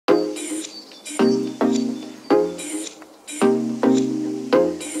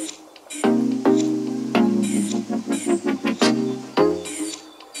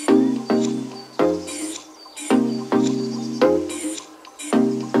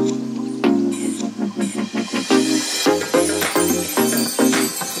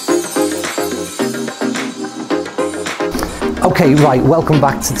Okay, right, welcome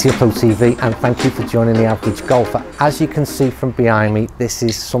back to TFO TV and thank you for joining The Average Golfer. As you can see from behind me, this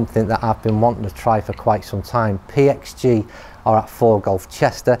is something that I've been wanting to try for quite some time. PXG are at 4 Golf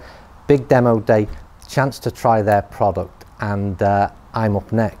Chester, big demo day, chance to try their product, and I'm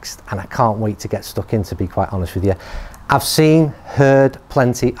up next and I can't wait to get stuck in, to be quite honest with you. I've seen, heard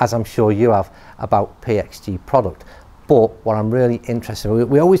plenty, as I'm sure you have, about PXG product, but what I'm really interested in,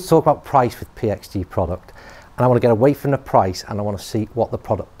 we always talk about price with PXG product, and I want to get away from the price and I want to see what the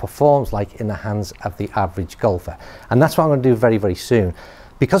product performs like in the hands of the average golfer. And that's what I'm going to do very, very soon.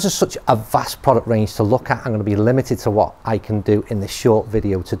 Because there's such a vast product range to look at, I'm going to be limited to what I can do in this short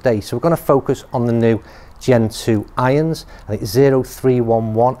video today. So we're going to focus on the new GEN02 irons, I think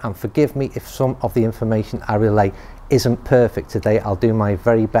 0311, and forgive me if some of the information I relay isn't perfect today. I'll do my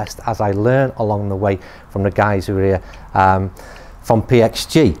very best as I learn along the way from the guys who are here from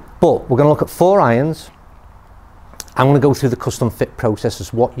PXG. But we're going to look at 4 irons. I'm going to go through the custom fit process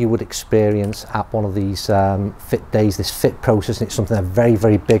as what you would experience at one of these fit days, this fit process, and it's something they're very,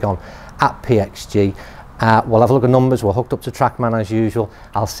 very big on at PXG. We'll have a look at numbers, we're hooked up to TrackMan as usual,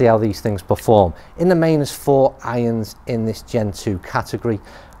 I'll see how these things perform. In the main, there's 4 irons in this Gen2 category.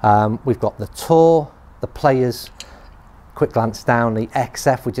 We've got the Tour, the Players, quick glance down, the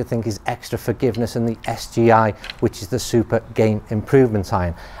XF, which I think is extra forgiveness, and the SGI, which is the super game improvement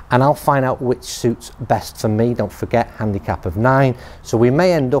iron. And I'll find out which suits best for me. Don't forget, handicap of 9. So we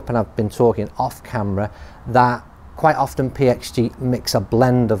may end up, and I've been talking off camera, that quite often PXG mix a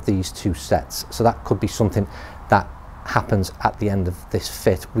blend of these 2 sets. So that could be something that happens at the end of this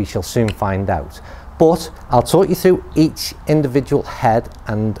fit. We shall soon find out. But I'll talk you through each individual head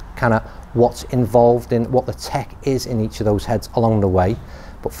and kind of what's involved in what the tech is in each of those heads along the way.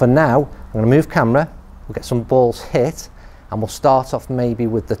 But for now, I'm going to move camera, we'll get some balls hit, and we'll start off maybe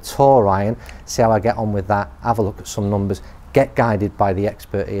with the Tour iron, see how I get on with that, have a look at some numbers, get guided by the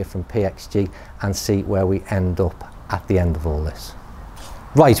expert here from PXG, and see where we end up at the end of all this.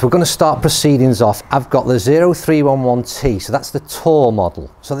 Right, we're going to start proceedings off. I've got the 0311T, so that's the Tour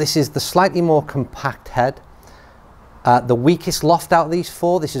model. So this is the slightly more compact head. The weakest loft out of these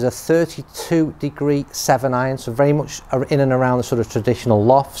 4, this is a 32-degree 7 iron, so very much in and around the sort of traditional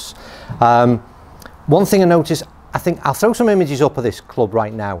lofts. One thing I noticed, I think I'll throw some images up of this club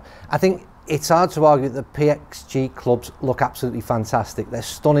right now. I think it's hard to argue that the PXG clubs look absolutely fantastic. They're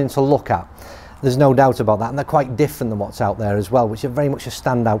stunning to look at. There's no doubt about that, and they're quite different than what's out there as well, which is very much a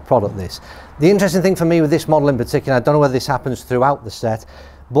standout product, this. The interesting thing for me with this model in particular, I don't know whether this happens throughout the set,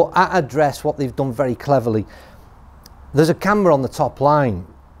 but at address, what they've done very cleverly, there's a camber on the top line,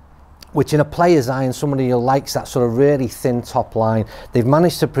 which in a player's iron, somebody who likes that sort of really thin top line, they've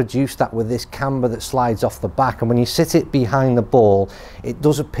managed to produce that with this camber that slides off the back. And when you sit it behind the ball, it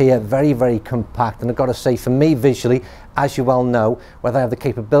does appear very, very compact. And I've got to say, for me visually, as you well know, whether I have the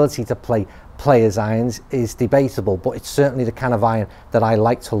capability to play player's irons is debatable, but it's certainly the kind of iron that I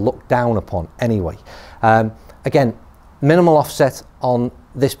like to look down upon anyway. Again, minimal offset on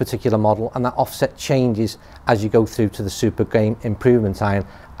this particular model, and that offset changes as you go through to the super game improvement iron,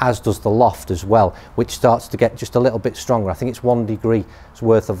 as does the loft as well, which starts to get just a little bit stronger. I think it's 1 degree's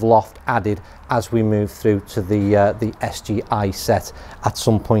worth of loft added as we move through to the SGI set at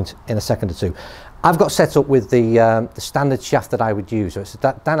some point in a second or two. I've got set up with the standard shaft that I would use. So it's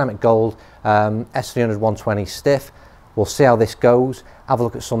a dynamic gold S300 120 stiff. We'll see how this goes, have a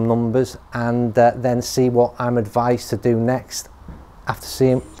look at some numbers, and then see what I'm advised to do next after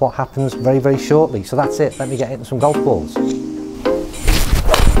seeing what happens very, very shortly. So that's it, let me get into some golf balls.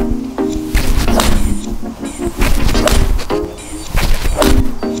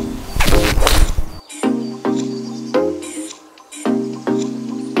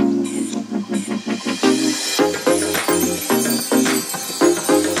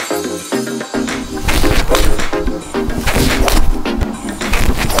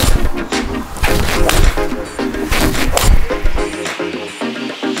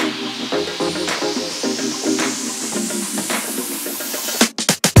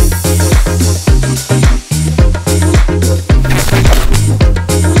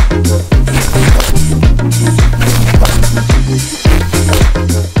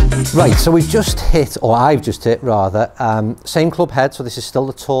 Right, so we've just hit, or I've just hit rather, same club head, so this is still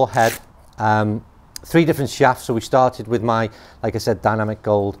the Tour head. 3 different shafts, so we started with my, like I said, dynamic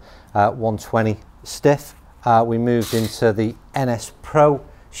gold 120 stiff. We moved into the NS Pro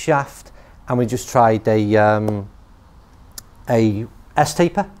shaft, and we just tried a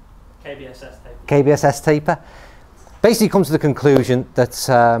S-taper. KBS S-taper. KBS S-taper. Basically come to the conclusion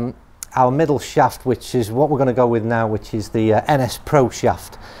that our middle shaft, which is what we're going to go with now, which is the NS Pro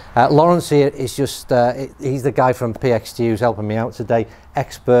shaft. Lawrence here is just, he's the guy from PXG who's helping me out today,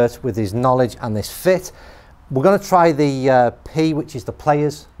 expert with his knowledge and this fit. We're going to try the P, which is the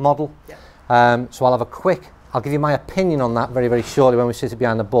players model. Yeah. So I'll give you my opinion on that very, very shortly when we sit it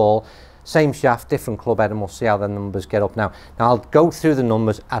behind the ball. Same shaft, different club head, and we'll see how the numbers get up now. Now I'll go through the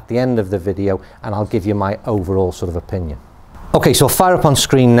numbers at the end of the video and I'll give you my overall sort of opinion. Okay, so I'll fire up on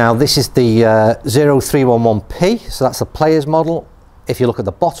screen now. This is the 0311P, so that's the players model. If you look at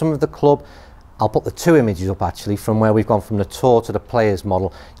the bottom of the club, I'll put the two images up actually from where we've gone from the tour to the players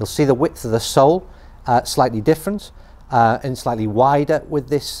model. You'll see the width of the sole slightly different and slightly wider with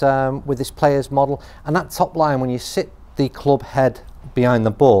this players model, and that top line when you sit the club head behind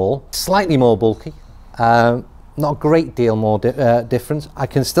the ball, slightly more bulky, not a great deal more difference. I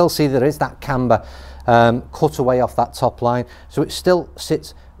can still see there is that camber cut away off that top line, so it still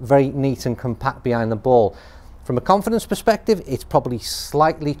sits very neat and compact behind the ball. From a confidence perspective, it's probably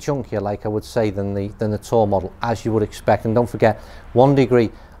slightly chunkier, like I would say, than the tour model, as you would expect. And don't forget, 1 degree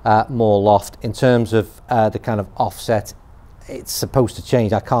more loft. In terms of the kind of offset, it's supposed to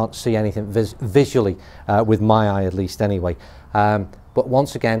change. I can't see anything visually with my eye, at least anyway. But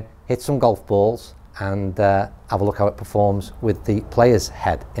once again, hit some golf balls and have a look how it performs with the player's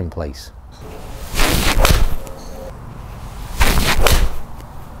head in place.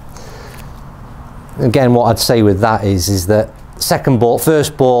 Again, what I'd say with that is that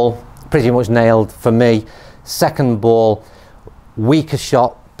first ball, pretty much nailed for me. Second ball, weaker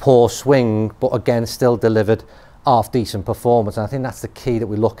shot, poor swing, but again, still delivered half decent performance. And I think that's the key that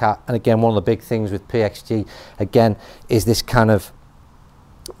we look at. And again, one of the big things with PXG, again, is this kind of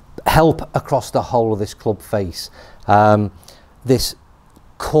help across the whole of this club face. This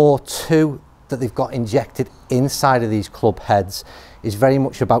core 2 that they've got injected inside of these club heads is very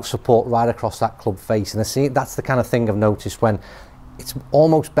much about support right across that club face. And I see that's the kind of thing I've noticed when it's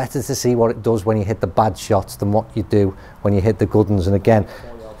almost better to see what it does when you hit the bad shots than what you do when you hit the good ones. And again, 4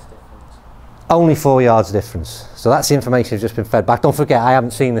 yards difference. Only 4 yards difference. So that's the information that's just been fed back. Don't forget, I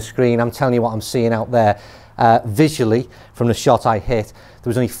haven't seen the screen. I'm telling you what I'm seeing out there. Visually, from the shot I hit, there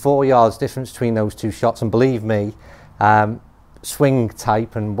was only 4 yards difference between those two shots. And believe me, swing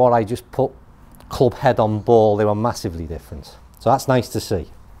type and what I just put club head on ball, they were massively different. So that's nice to see.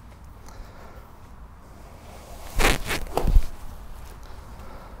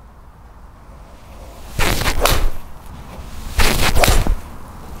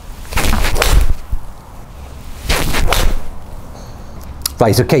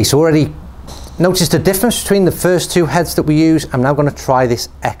 Right, okay, so already noticed the difference between the first two heads that we use. I'm now going to try this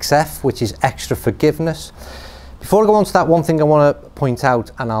XF, which is extra forgiveness. Before I go on to that, one thing I want to point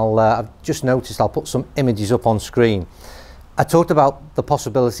out, and I've just noticed, I'll put some images up on screen. I talked about the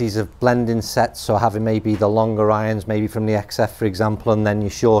possibilities of blending sets, so having maybe the longer irons, maybe from the XF for example, and then your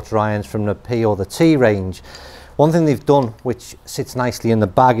shorter irons from the P or the T range. One thing they've done, which sits nicely in the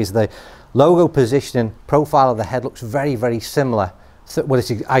bag, is the logo positioning profile of the head looks very, very similar. Well,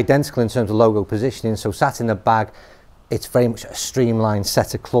 it's identical in terms of logo positioning, so sat in the bag, it's very much a streamlined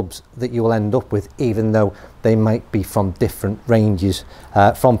set of clubs that you will end up with, even though they might be from different ranges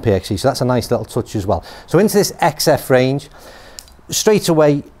from PXG. So that's a nice little touch as well. So into this XF range, straight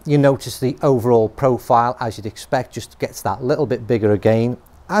away you notice the overall profile, as you'd expect, just gets that little bit bigger again,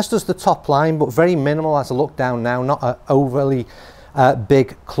 as does the top line, but very minimal as I look down now, not an overly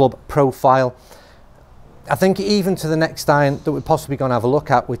big club profile. I think even to the next iron that we're possibly going to have a look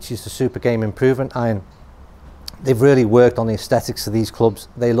at, which is the Super Game Improvement iron, they've really worked on the aesthetics of these clubs.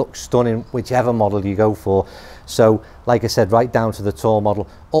 They look stunning, whichever model you go for. So, like I said, right down to the tour model,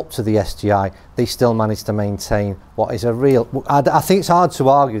 up to the SGI, they still managed to maintain what is a real... I think it's hard to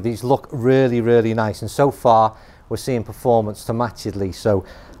argue. These look really, really nice. And so far, we're seeing performance to match at least. So,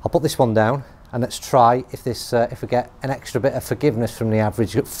 I'll put this one down, and let's try if we get an extra bit of forgiveness from the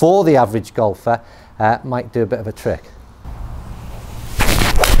average golfer, might do a bit of a trick.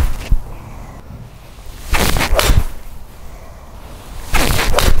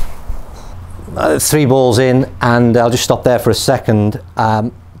 Three balls in, and I'll just stop there for a second.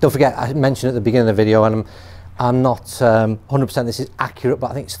 Don't forget, I mentioned at the beginning of the video, and I'm not 100% this is accurate, but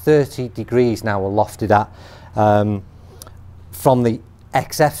I think it's 30 degrees now we're lofted at from the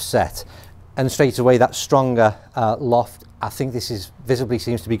XF set, and straight away that stronger loft. I think this is visibly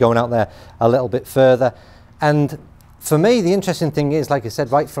seems to be going out there a little bit further. And for me, the interesting thing is, like I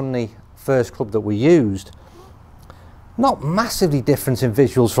said, right from the first club that we used, not massively different in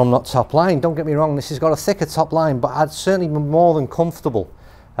visuals from that top line. Don't get me wrong, this has got a thicker top line, but I'd certainly be more than comfortable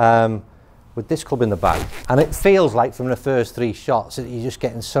with this club in the bag, and it feels like from the first 3 shots that you're just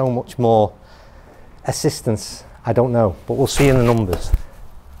getting so much more assistance. I don't know, but we'll see in the numbers.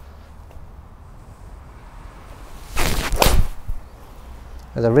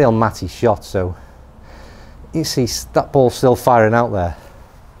 There's a real matty shot, so you see that ball still firing out there.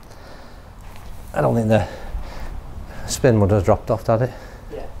 I don't think the spin would have dropped off, had it?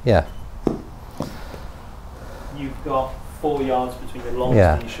 Yeah. Yeah. You've got 4 yards between your longest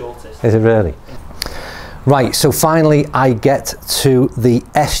and your shortest. Is it really? Right, so finally I get to the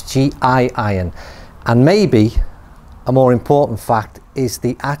SGI iron, and maybe a more important fact is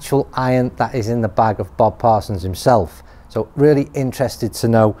the actual iron that is in the bag of Bob Parsons himself. So really interested to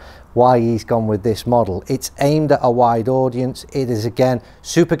know why he's gone with this model. It's aimed at a wide audience. It is again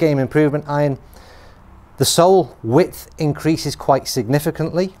super game improvement iron. The sole width increases quite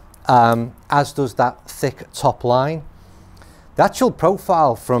significantly, as does that thick top line. The actual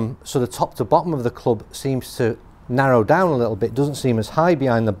profile from sort of top to bottom of the club seems to narrow down a little bit, doesn't seem as high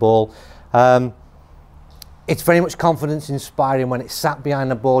behind the ball. It's very much confidence inspiring when it's sat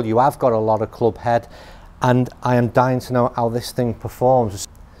behind the ball. You have got a lot of club head, and I am dying to know how this thing performs.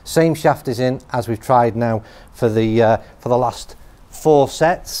 Same shaft is in as we've tried now for the last 4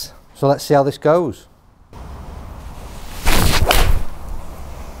 sets. So let's see how this goes.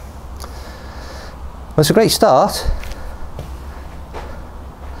 Well, it's a great start.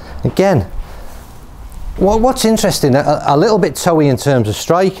 Again, what's interesting, a little bit toey in terms of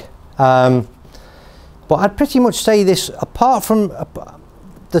strike, but I'd pretty much say this, apart from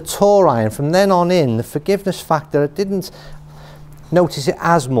the tour iron, from then on in, the forgiveness factor, I didn't notice it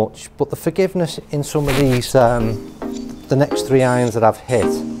as much, but the forgiveness in some of these, the next 3 irons that I've hit,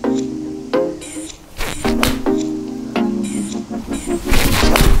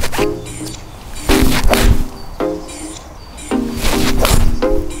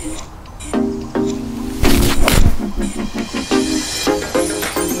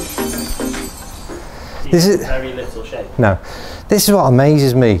 this is very little shape. No, this is what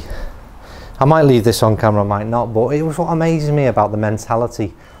amazes me. I might leave this on camera, I might not, but it was what amazes me about the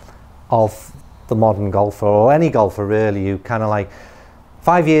mentality of the modern golfer, or any golfer really, who kind of like,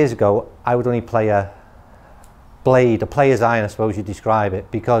 5 years ago, I would only play a blade, a player's iron, I suppose you describe it,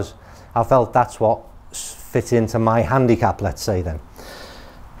 because I felt that's what fit into my handicap, let's say then.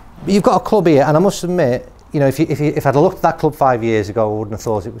 But you've got a club here, and I must admit, you know, if I'd looked at that club 5 years ago, I wouldn't have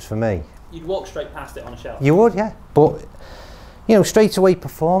thought it was for me. You'd walk straight past it on a shelf. You would, yeah. But, you know, straight away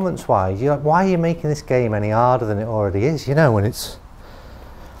performance-wise, you're like, why are you making this game any harder than it already is, you know, when it's...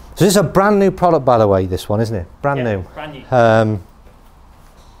 So this is a brand new product, by the way, this one, isn't it? Brand new. Brand new.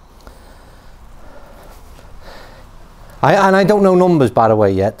 And I don't know numbers, by the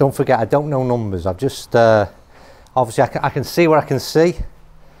way, yet. Don't forget, I don't know numbers. I've just... obviously, I can see what I can see.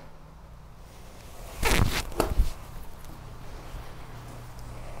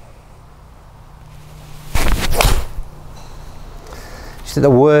 The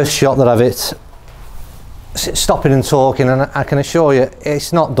worst shot that I've hit, stopping and talking, and I can assure you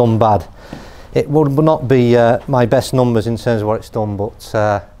it's not done bad. It would not be my best numbers in terms of what it's done, but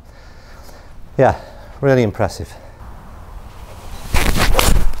yeah, really impressive.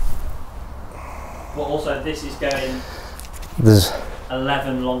 Well, also this is going there's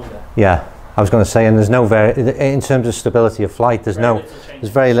 11 longer. Yeah, I was going to say, and there's no in terms of stability of flight, there's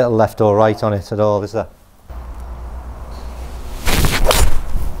very little left or right on it at all, is there?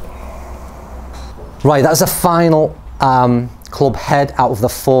 Right, that's the final club head out of the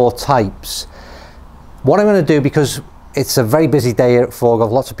 4 types. What I'm going to do, because it's a very busy day here at 4Golf,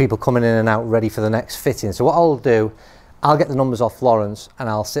 lots of people coming in and out ready for the next fitting. So what I'll do, I'll get the numbers off Lawrence and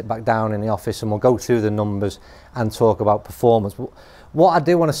I'll sit back down in the office and we'll go through the numbers and talk about performance. What I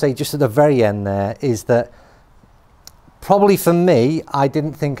do want to say just at the very end there is that probably for me, I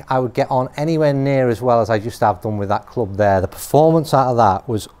didn't think I would get on anywhere near as well as I just have done with that club there. The performance out of that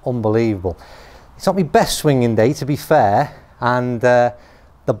was unbelievable. It's not my best swinging day, to be fair, and the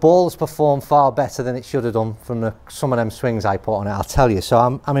ball's performed far better than it should have done from some of them swings I put on it, I'll tell you.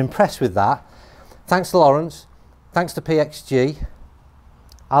 So I'm impressed with that. Thanks to Lawrence, thanks to PXG.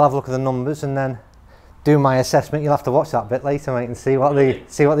 I'll have a look at the numbers and then do my assessment. You'll have to watch that bit later, mate, and see what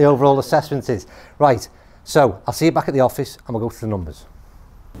the overall assessment is. Right, so I'll see you back at the office and we'll go through the numbers.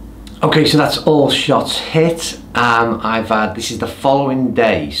 Okay, so that's all shots hit. This is the following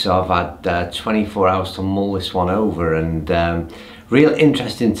day, so I've had 24 hours to mull this one over, and real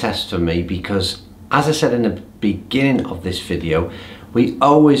interesting test for me, because as I said in the beginning of this video, we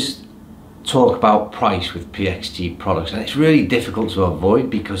always talk about price with PXG products, and it's really difficult to avoid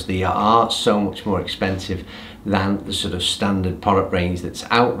because they are so much more expensive than the sort of standard product range that's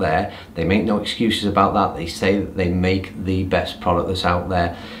out there. They make no excuses about that. They say that they make the best product that's out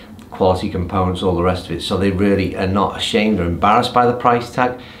there, quality components, all the rest of it, so they really are not ashamed or embarrassed by the price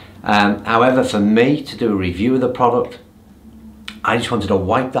tag. However, for me to do a review of the product, I just wanted to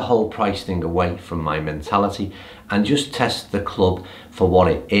wipe the whole price thing away from my mentality and just test the club for what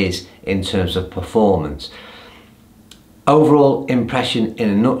it is in terms of performance. Overall impression in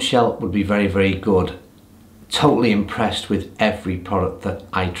a nutshell would be very, very good. Totally impressed with every product that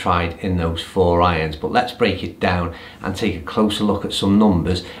I tried in those 4 irons, but let's break it down and take a closer look at some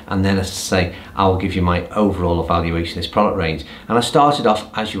numbers, and then, as I say, I'll give you my overall evaluation of this product range. And I started off,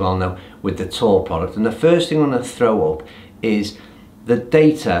 as you all know, with the Tour product, and the first thing I'm going to throw up is the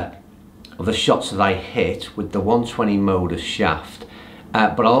data of the shots that I hit with the 120 Modus shaft.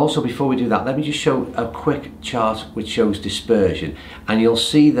 But I'll also, before we do that, let me just show a quick chart which shows dispersion, and you'll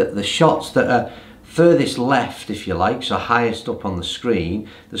see that the shots that are furthest left, if you like, so highest up on the screen,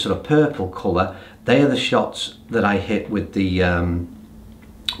 the sort of purple colour, they are the shots that I hit with the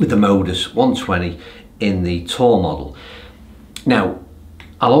Modus 120 in the Tour model. Now,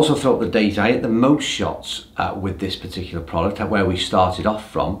 I'll also throw up the data. I hit the most shots with this particular product, at where we started off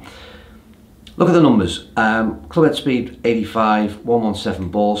from. Look at the numbers. Club head speed 85,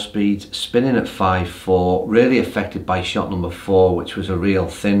 117 ball speed, spinning at 5.4, really affected by shot number 4, which was a real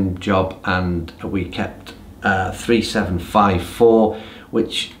thin job, and we kept 3754,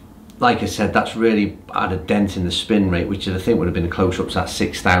 which, like I said, that's really had a dent in the spin rate, which I think would have been close up to that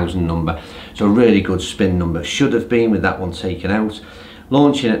 6,000 number. So a really good spin number. Should have been with that one taken out.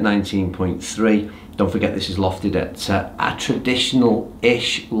 Launching at 19.3. Don't forget this is lofted at a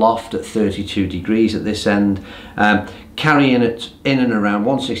traditional-ish loft at 32 degrees at this end. Carrying it in and around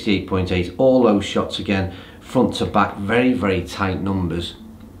 168.8. All those shots again, front to back, very, very tight numbers.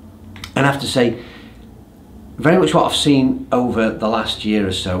 And I have to say, very much what I've seen over the last year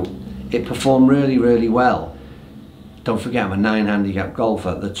or so, it performed really, really well. Don't forget, I'm a 9 handicap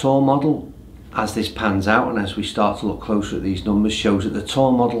golfer. The Tour model, as this pans out and as we start to look closer at these numbers, shows that the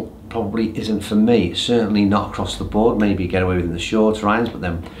Tour model probably isn't for me. Certainly not across the board. Maybe get away with the shorter irons, but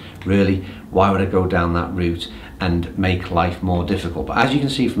then really, why would I go down that route and make life more difficult? But as you can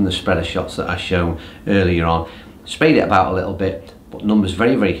see from the spread of shots that I've shown earlier on, spade it about a little bit, but numbers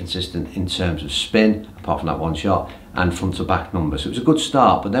very, very consistent in terms of spin, apart from that one shot, and front to back numbers. So it was a good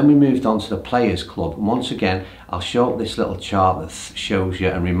start, but then we moved on to the Players Club, and once again I'll show up this little chart that shows you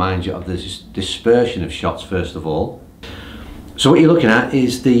and reminds you of this dispersion of shots first of all. So what you're looking at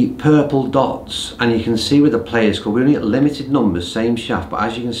is the purple dots, and you can see with the Players Club we only get limited numbers, same shaft, but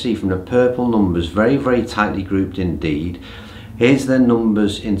as you can see from the purple numbers, very, very tightly grouped indeed. Here's the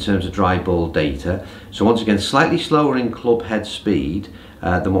numbers in terms of dry ball data. So once again, slightly slower in club head speed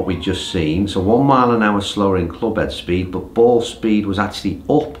than what we'd just seen. So 1 mile an hour slower in club head speed, but ball speed was actually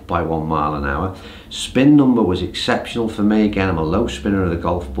up by 1 mile an hour. Spin number was exceptional for me. Again, I'm a low spinner of the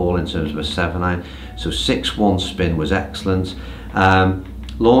golf ball in terms of a 7-iron. So 6-1 spin was excellent.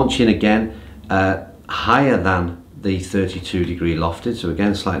 Launching again, higher than the 32 degree lofted, so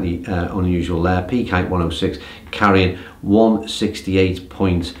again slightly unusual there. Peak height 106, carrying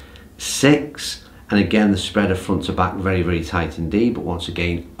 168.6, and again the spread of front to back very, very tight indeed, but once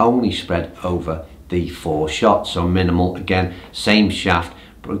again only spread over the 4 shots, so minimal. Again, same shaft,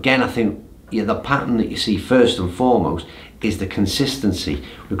 but again I think the pattern that you see first and foremost is the consistency.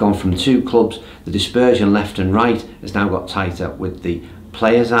 We've gone from 2 clubs, the dispersion left and right has now got tighter with the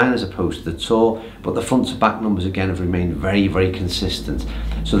Players iron as opposed to the Tour, but the front to back numbers again have remained very, very consistent.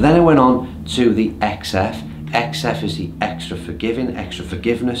 So then I went on to the XF. XF is the extra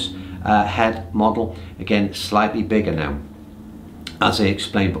forgiveness head model. Again, slightly bigger now, as I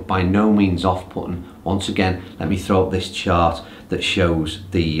explained, but by no means off-putting. Once again, let me throw up this chart that shows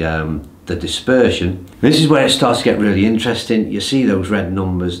the dispersion. This is where it starts to get really interesting. You see those red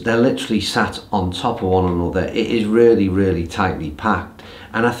numbers, they're literally sat on top of one another. It is really, really tightly packed,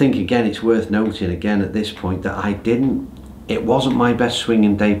 and I think again it's worth noting again at this point that it wasn't my best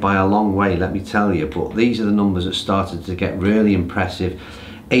swinging day by a long way, let me tell you, but these are the numbers that started to get really impressive.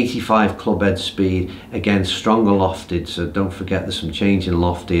 85 club head speed, again stronger lofted, so don't forget there's some change in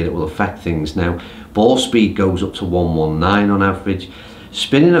loft here that will affect things now. Ball speed goes up to 119 on average.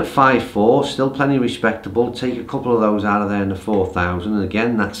 Spinning at 5.4, still plenty respectable. Take a couple of those out of there in the 4,000, and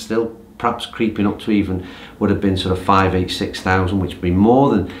again that's still perhaps creeping up to even would have been sort of 5,800, 6,000, which would be more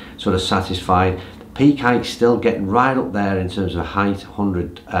than sort of satisfied. Peak height still getting right up there in terms of height,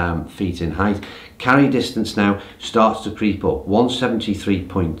 100 feet in height. Carry distance now starts to creep up,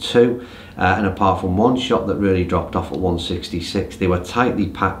 173.2, and apart from one shot that really dropped off at 166, they were tightly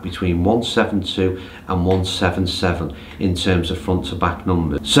packed between 172 and 177 in terms of front to back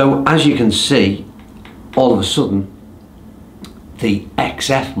numbers. So as you can see, all of a sudden the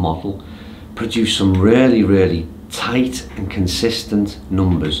XF model produced some really tight and consistent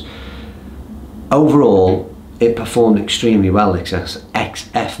numbers. Overall, it performed extremely well,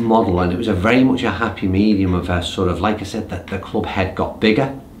 XF model, and it was a very much a happy medium of a sort of, like I said, that the club head got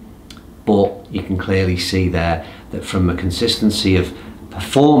bigger, but you can clearly see there that from a consistency of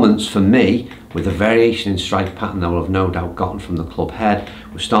performance for me, with a variation in strike pattern that will have no doubt gotten from the club head,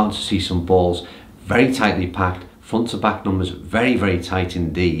 we're starting to see some balls very tightly packed, front to back numbers very tight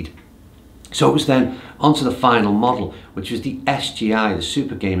indeed. So it was then onto the final model, which was the SGI, the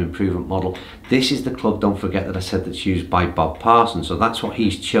Super Game Improvement model. This is the club, don't forget that I said, that's used by Bob Parsons, so that's what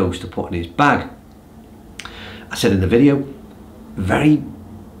he's chose to put in his bag. I said in the video, very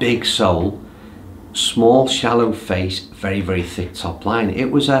big sole, small shallow face, very thick top line.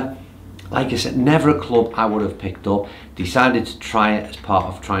 It was like I said, never a club I would have picked up. Decided to try it as part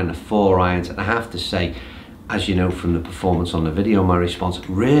of trying the 4 irons, and I have to say, as you know from the performance on the video, my response,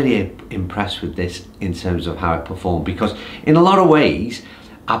 really impressed with this in terms of how it performed, because in a lot of ways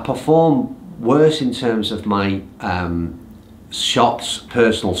I perform worse in terms of my shots,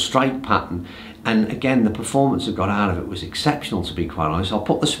 personal strike pattern, and again the performance I got out of it was exceptional, to be quite honest. I'll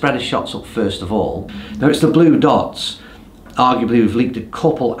put the spread of shots up first of all. Now it's the blue dots. Arguably we've leaked a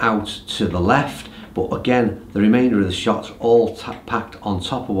couple out to the left, but again the remainder of the shots all packed on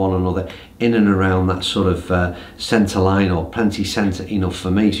top of one another in and around that sort of centre line, or plenty centre enough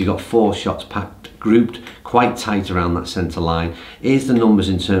for me. So you've got 4 shots packed, grouped quite tight around that centre line. Here's the numbers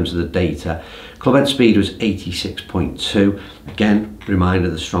in terms of the data. Club head speed was 86.2, again reminder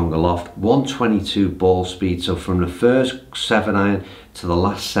the stronger loft. 122 ball speed, so from the first 7 iron to the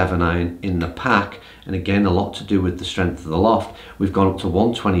last 7 iron in the pack, and again a lot to do with the strength of the loft, we've gone up to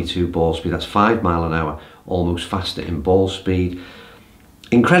 122 ball speed. That's 5 miles an hour, almost faster in ball speed.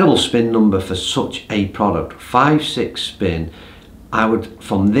 Incredible spin number for such a product, 5-6 spin. I would,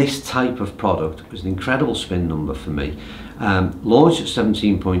 from this type of product, was an incredible spin number for me. Launch at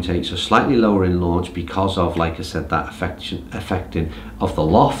 17.8, so slightly lower in launch because of, like I said, that affecting of the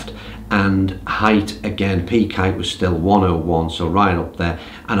loft. And height, again, peak height was still 101, so right up there,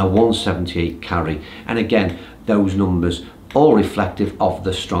 and a 178 carry. And again, those numbers all reflective of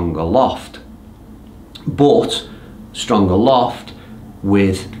the stronger loft, but stronger loft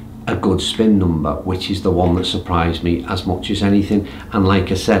with a good spin number, which is the one that surprised me as much as anything. And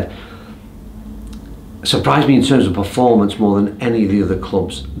like I said, surprised me in terms of performance more than any of the other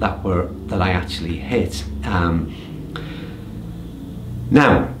clubs that I actually hit.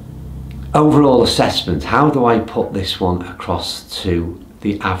 Now, overall assessment, how do I put this one across to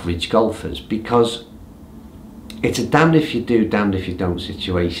the average golfers? Because it's a damned if you do, damned if you don't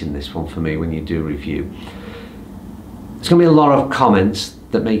situation, this one for me, when you do review. There's going to be a lot of comments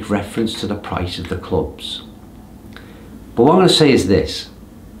that make reference to the price of the clubs. But what I'm going to say is this: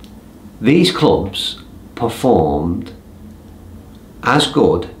 these clubs performed as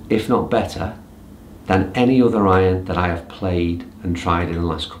good, if not better, than any other iron that I have played and tried in the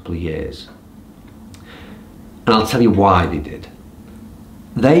last couple of years. And I'll tell you why they did.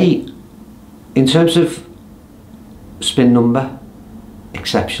 They, in terms of spin number,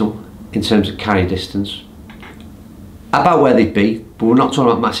 exceptional. In terms of carry distance, about where they'd be, but we're not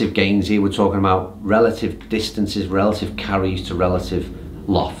talking about massive gains here. We're talking about relative distances, relative carries to relative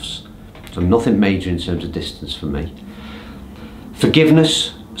lofts. So nothing major in terms of distance for me.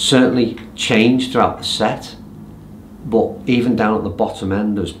 Forgiveness certainly changed throughout the set, but even down at the bottom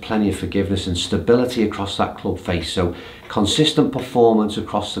end there was plenty of forgiveness and stability across that club face. So consistent performance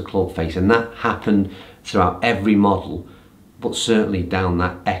across the club face, and that happened throughout every model, but certainly down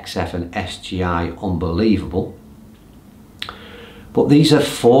that XF and SGI, unbelievable. But these are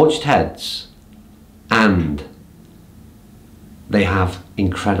forged heads and they have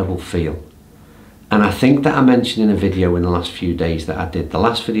incredible feel. And I think that I mentioned in a video in the last few days that I did, the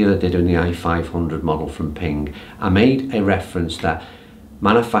last video I did on the i500 model from Ping, I made a reference that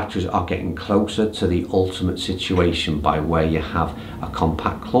manufacturers are getting closer to the ultimate situation by where you have a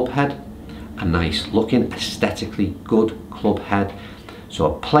compact club head, a nice looking, aesthetically good club head,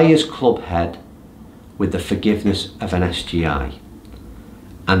 so a player's club head with the forgiveness of an SGI.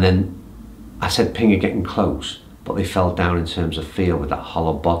 And then I said Ping are getting close, but they fell down in terms of feel with that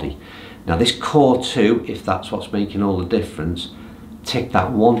hollow body. Now this Core 2, if that's what's making all the difference, ticked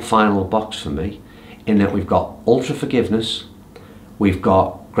that one final box for me. in that we've got ultra forgiveness, we've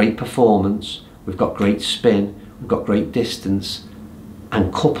got great performance, we've got great spin, we've got great distance,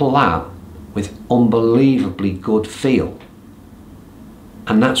 and couple that with unbelievably good feel.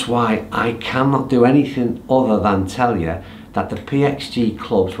 And that's why I cannot do anything other than tell you that the PXG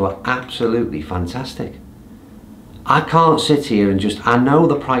clubs were absolutely fantastic. I can't sit here and just, I know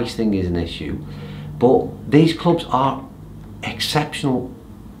the price thing is an issue, but these clubs are exceptional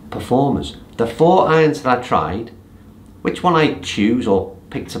performers. The 4 irons that I tried, which one I choose or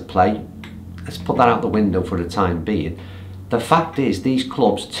pick to play, let's put that out the window for the time being. The fact is, these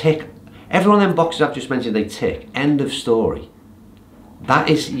clubs tick, every one of them boxes I've just mentioned, they tick, end of story. That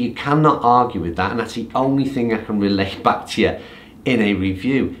is, you cannot argue with that, and that's the only thing I can relate back to you in a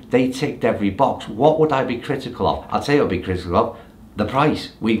review. They ticked every box. What would I be critical of? I'll tell you what I'd be critical of. The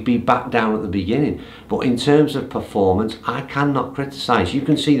price. We'd be back down at the beginning. But in terms of performance, I cannot criticise. You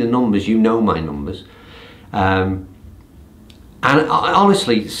can see the numbers, you know my numbers. And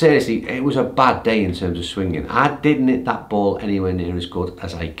honestly, seriously, it was a bad day in terms of swinging. I didn't hit that ball anywhere near as good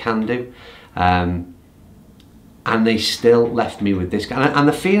as I can do. And they still left me with this. And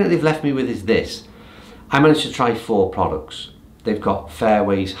the feeling that they've left me with is this. I managed to try 4 products. They've got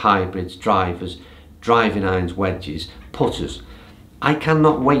fairways, hybrids, drivers, driving irons, wedges, putters. I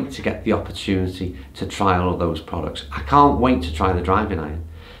cannot wait to get the opportunity to try all of those products. I can't wait to try the driving iron.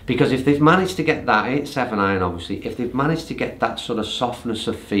 Because if they've managed to get that, it's 7 iron obviously, if they've managed to get that sort of softness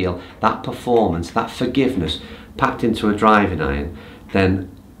of feel, that performance, that forgiveness packed into a driving iron,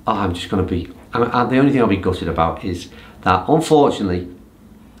 then I'm just going to be, the only thing I'll be gutted about is that unfortunately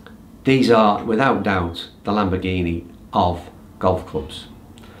these are without doubt the Lamborghini of golf clubs.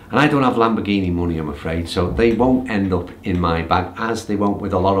 And I don't have Lamborghini money, I'm afraid, so they won't end up in my bag, as they won't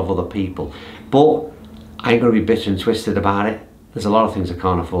with a lot of other people. But I ain't going to be bitter and twisted about it. There's a lot of things I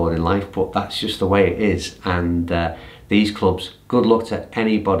can't afford in life, but that's just the way it is. And these clubs, good luck to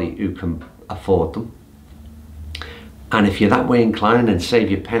anybody who can afford them. And if you're that way inclined, then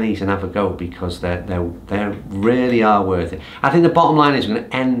save your pennies and have a go, because they really are worth it. I think the bottom line is, I'm going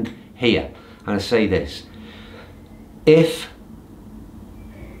to end here and I say this. If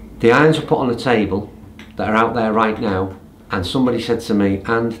the irons were put on the table that are out there right now, and somebody said to me,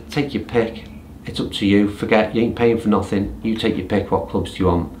 and take your pick, it's up to you, forget, you ain't paying for nothing, you take your pick, what clubs do you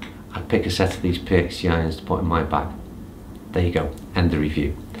want? I'd pick a set of these PXG irons to put in my bag. There you go, end the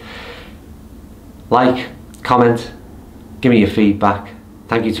review. Like, comment, give me your feedback.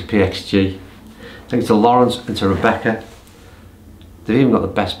 Thank you to PXG. Thank you to Lawrence and to Rebecca. They've even got the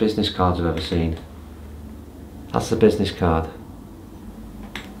best business cards I've ever seen. That's the business card.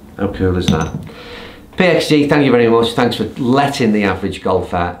 How cool is that? PXG, thank you very much. Thanks for letting the average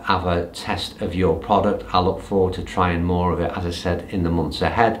golfer have a test of your product. I look forward to trying more of it, as I said, in the months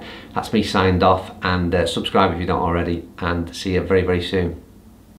ahead. That's me signed off, and subscribe if you don't already, and see you very, very soon.